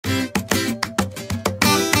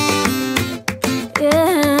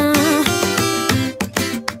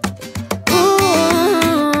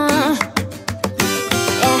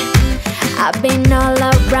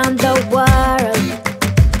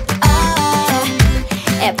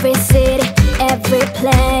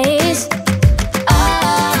place.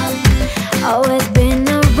 Oh, always been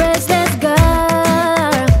a restless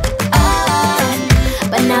girl. Oh,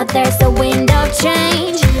 but now there's a wind of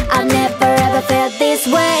change. I've never ever felt this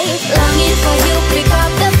way. Longing for you, pick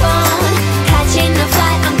up the phone. Catching a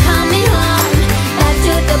flight, I'm coming home. Back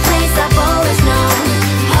to the place I've always known.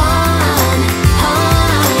 Home,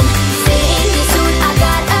 home. Seeing you soon, I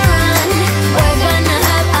gotta run. We're gonna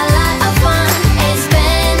have a lot of fun and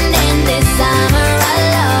spending this summer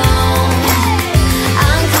alone.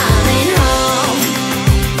 I'm coming home.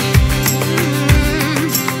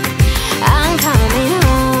 I'm coming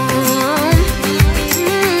home.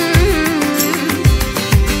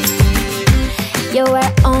 You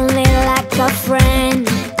were only like a friend,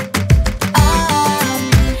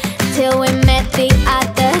 till we met the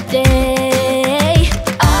other day.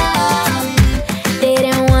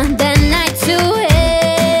 Didn't want the night to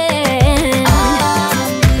end,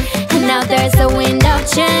 and now there's a wind of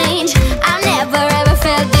change. I've never ever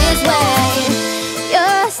felt this way.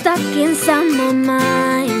 You're stuck inside my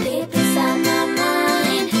mind, deep inside my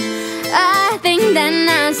mind. I think that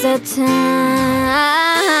now's the time.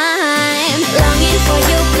 Longing for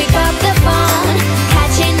you, pick up the phone.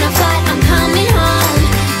 Catching a flight, I'm coming home.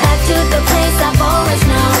 Back to the place I've always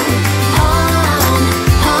known. Home,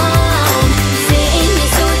 home. Seeing you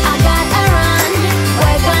soon, I gotta run.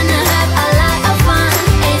 We're gonna have a lot of fun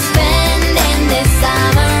and spending this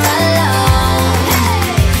summer alone.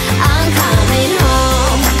 I'm coming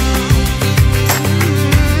home.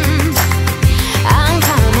 I'm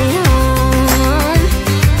coming home.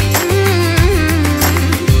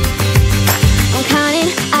 I'm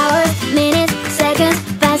counting hours, minutes, seconds,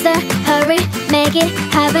 faster. Hurry, make it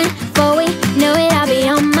happen. Before we know it, I'll be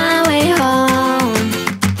on my way home.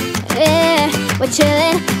 Yeah, we're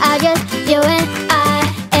chilling, I just, you and I.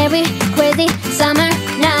 Every crazy summer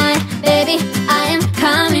night, baby, I am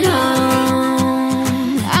coming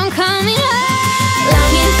home. I'm coming home.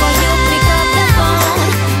 Longing for you, pick up the phone.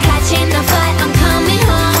 Catching a flight, I'm coming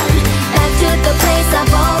home. Back to the place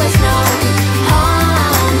I've always known.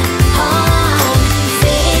 Home, home.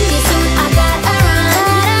 Seeing you soon, I gotta run.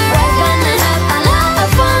 We're gonna have a lot of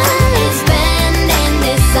fun and spending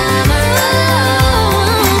this summer alone.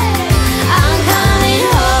 I'm coming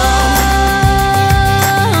home.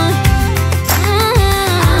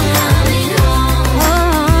 I'm coming home.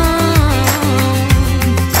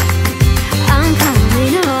 I'm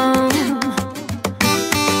coming home.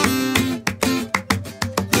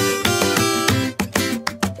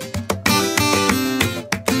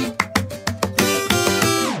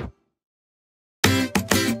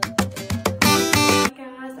 Hey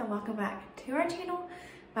guys, and welcome back to our channel.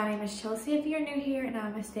 My name is Chelsea if you're new here, and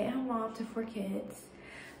I'm a stay-at-home mom to 4 kids.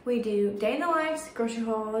 We do day in the lives, grocery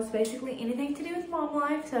hauls, basically anything to do with mom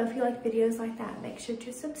life. So if you like videos like that, make sure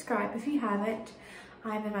to subscribe if you haven't.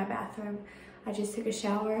 I'm in my bathroom. I just took a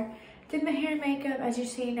shower, did my hair and makeup. As you've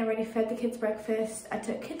seen, I already fed the kids breakfast. I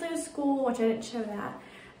took Kinsley to school, which I didn't show that.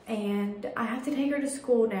 And I have to take her to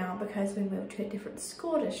school now because we moved to a different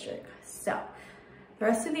school district. So the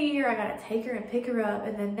rest of the year, I gotta take her and pick her up,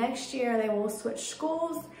 and then next year they will switch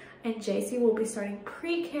schools, and Jaycee will be starting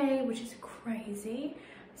pre-K, which is crazy.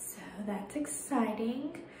 So that's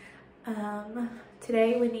exciting.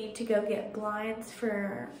 Today we need to go get blinds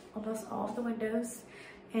for almost all of the windows,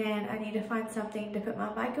 and I need to find something to put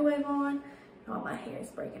my microwave on. Oh, my hair is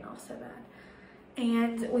breaking off so bad.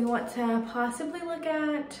 And we want to possibly look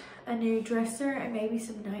at a new dresser and maybe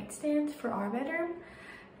some nightstands for our bedroom.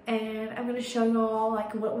 And I'm going to show you all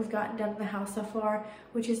like what we've gotten done in the house so far,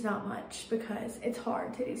 which is not much because it's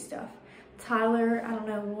hard to do stuff. Tyler, I don't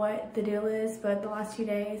know what the deal is, but the last few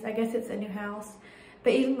days, I guess it's a new house,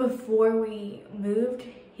 but even before we moved,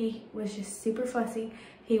 he was just super fussy.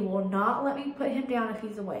 He will not let me put him down if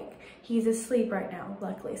he's awake. He's asleep right now,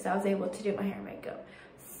 luckily, so I was able to do my hair and makeup.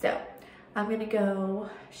 So I'm going to go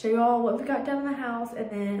show you all what we got done in the house, and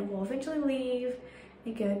then we'll eventually leave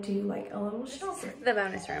and go do like a little shopping. The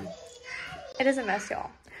bonus room. It is a mess, y'all.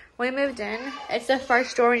 We moved in. It's the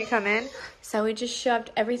first door when you come in. So we just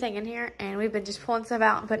shoved everything in here, and we've been just pulling stuff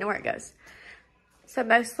out and putting it where it goes. So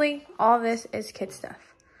mostly all this is kid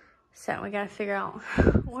stuff. So we gotta figure out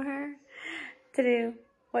what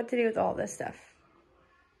to do with all this stuff.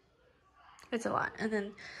 It's a lot. And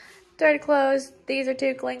then dirty clothes. These are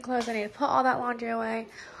 2 clean clothes. I need to put all that laundry away.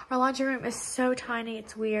 Our laundry room is so tiny.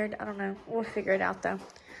 It's weird. I don't know. We'll figure it out though.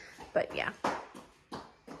 But yeah.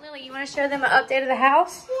 Lily, you want to show them an update of the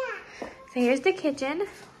house? Yeah. So here's the kitchen.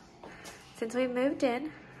 Since we moved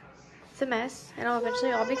in, it's a mess. It'll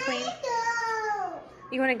eventually all be clean.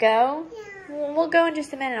 You want to go? Yeah. We'll go in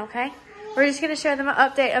just a minute, okay? We're just going to show them an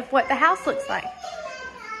update of what the house looks like.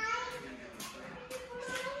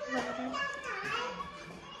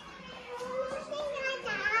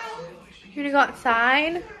 You're gonna go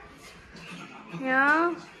outside?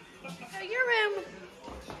 Yeah? Go to your room.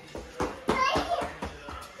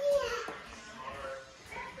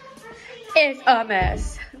 It's a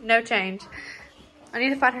mess. No change. I need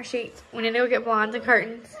to find her sheets. We need to go get blinds and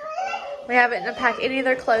curtains. We haven't unpacked any of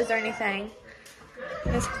their clothes or anything.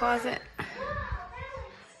 This closet.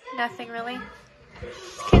 Nothing really.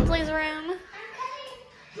 It's Kinsley's room.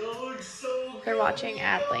 They're watching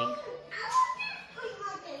Adley.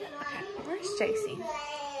 Okay, where's Jaycee?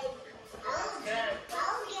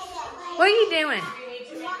 What are you doing?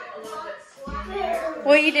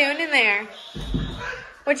 What are you doing in there?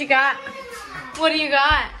 What you got? What do you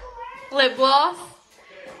got? Lip gloss?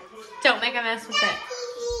 Don't make a mess with it.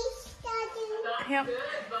 Yep.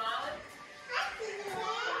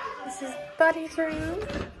 This is Buddy's room.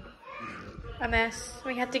 A mess.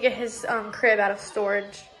 We have to get his crib out of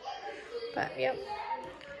storage. But, yep.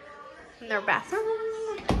 And their bathroom.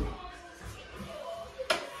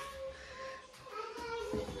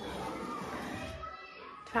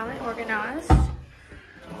 Finally organized.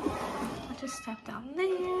 I'll just step down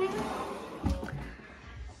there.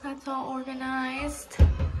 That's all organized.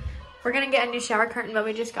 We're gonna get a new shower curtain, but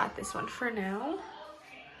we just got this one for now.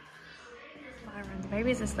 My room. The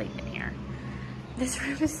baby's asleep in here. This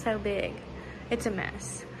room is so big. It's a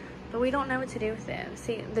mess. But we don't know what to do with it.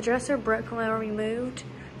 See, the dresser broke whenever we moved.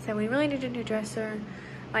 So we really need a new dresser.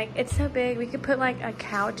 Like, it's so big. We could put like a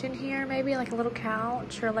couch in here, maybe like a little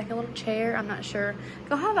couch or like a little chair. I'm not sure. If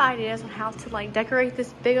y'all have ideas on how to like decorate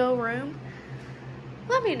this big old room,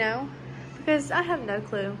 let me know. Because I have no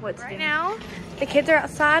clue what to do. Right now, the kids are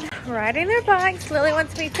outside riding their bikes. Lily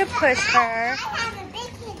wants me to push her. I have a big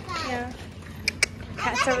kid bike. Yeah.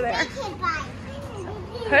 Cat's over there. So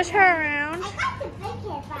Push her around. I got the big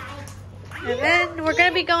kid bike. And then we're going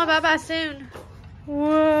to be going bye-bye soon.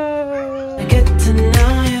 Whoa. I get to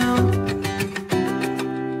know you.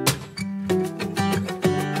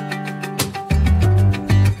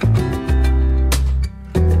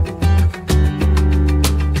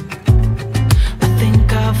 I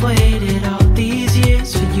think I've waited all these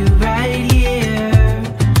years for you right here.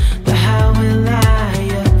 But how will I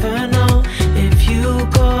ever know if you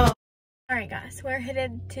go? Alright guys, we're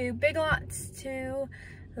headed to Big Lots to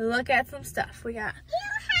look at some stuff. We got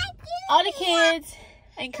all the kids,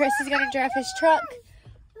 and Chris is going to drive his truck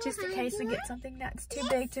just in case we get something that's too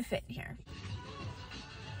big to fit in here.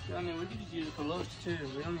 I mean, we could just use it for lunch too.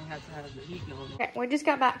 We don't even have to have the heat going. Okay, we just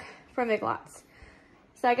got back from Big Lots.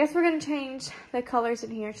 So I guess we're going to change the colors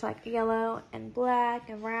in here to like yellow and black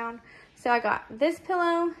and brown. So I got this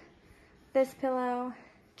pillow, this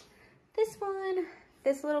one,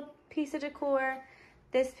 this little piece of decor,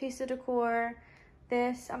 this piece of decor,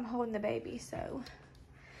 this. I'm holding the baby, so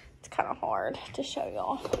it's kind of hard to show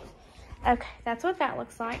y'all. Okay, that's what that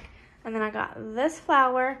looks like. And then I got this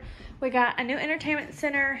flower. We got a new entertainment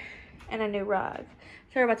center and a new rug.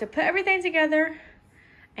 So we're about to put everything together,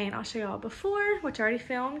 and I'll show y'all before, which I already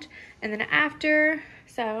filmed, and then after.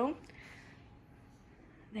 So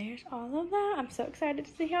there's all of that. I'm so excited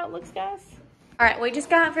to see how it looks, guys. All right, we just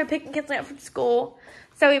got home from picking Kinsley up from school.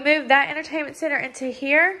 So we moved that entertainment center into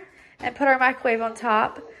here and put our microwave on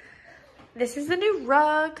top. This is the new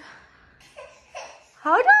rug.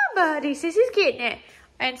 Hold on, buddy. Sissy's getting it.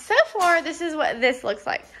 And so far, this is what this looks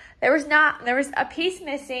like. There was a piece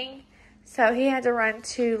missing, so he had to run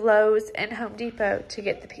to Lowe's and Home Depot to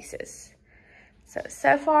get the pieces.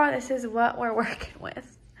 So far, this is what we're working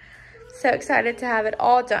with. So excited to have it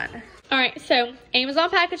all done. All right, so Amazon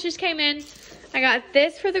package just came in. I got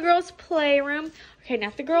this for the girls' playroom. Okay,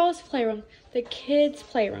 not the girls' playroom, the kids'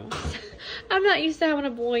 playroom. I'm not used to having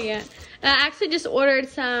a boy yet. And I actually just ordered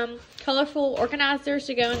some colorful organizers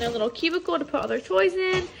to go in their little cubicle to put all their toys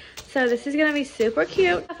in. So this is gonna be super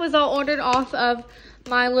cute. Stuff was all ordered off of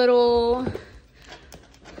my little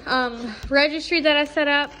registry that I set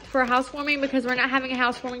up for a housewarming because we're not having a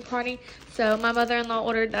housewarming party. So my mother-in-law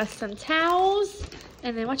ordered us some towels.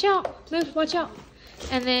 And then watch out, move, watch out.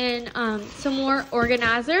 And then some more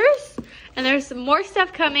organizers. And there's some more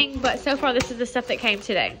stuff coming, but so far this is the stuff that came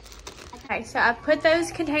today. Okay, so I put those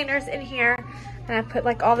containers in here, and I put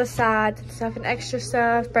like all the sides and stuff and extra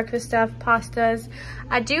stuff, breakfast stuff, pastas.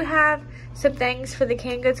 I do have some things for the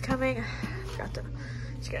canned goods coming.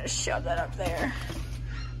 Just gotta shove that up there.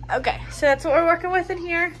 Okay, so that's what we're working with in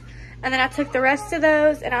here. And then I took the rest of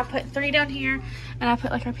those and I put 3 down here, and I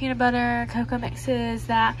put like our peanut butter, cocoa mixes,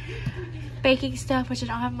 that baking stuff, which I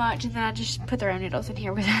don't have much, and then I just put the ramen noodles in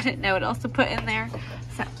here because I didn't know what else to put in there.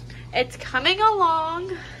 So it's coming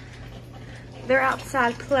along. They're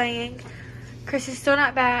outside playing. Chris is still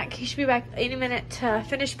not back. He should be back any minute to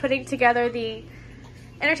finish putting together the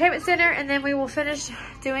entertainment center, and then we will finish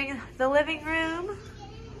doing the living room.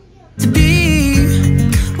 To be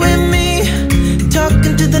with me,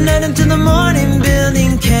 talking to the night until the morning,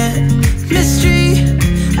 building chemistry.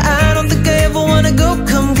 I don't think I ever wanna go,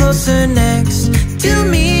 come closer next to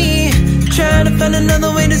me. Trying to find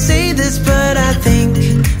another way to say this, but I think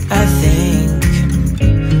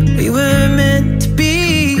we were meant to be.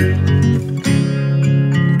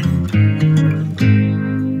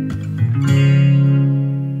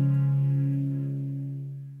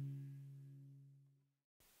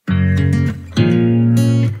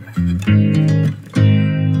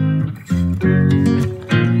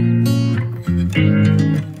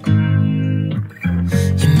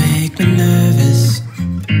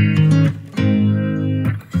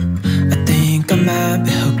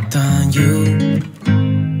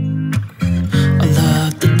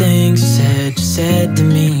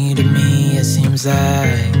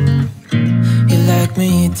 Like you like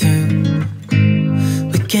me too.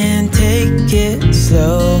 We can take it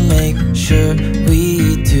slow, make sure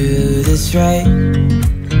we do this right.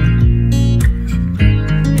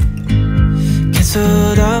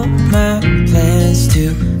 Canceled all my plans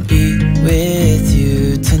to be with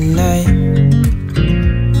you tonight.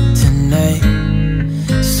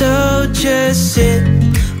 So just sit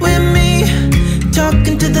with me,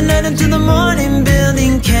 talking to the night until the morning,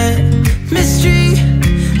 building chemistry.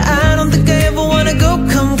 I don't think I ever wanna go,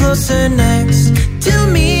 come closer next to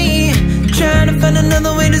me. Trying to find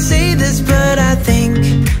another way to say this, but I think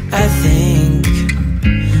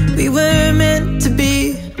we were meant to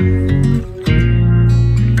be.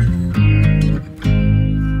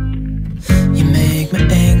 You make me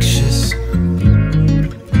anxious.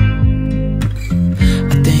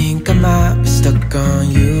 I think I might be stuck on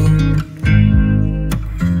you.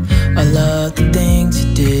 I love the things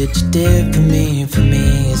you did for me.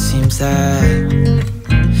 It seems like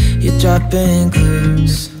you're dropping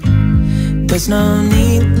clues. There's no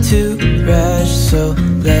need to rush, so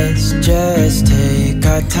let's just take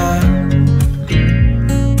our time.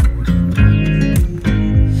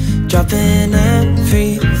 Dropping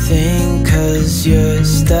everything, 'cause you're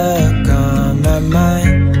stuck on my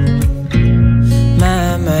mind.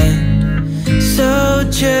 So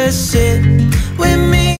just sit with me,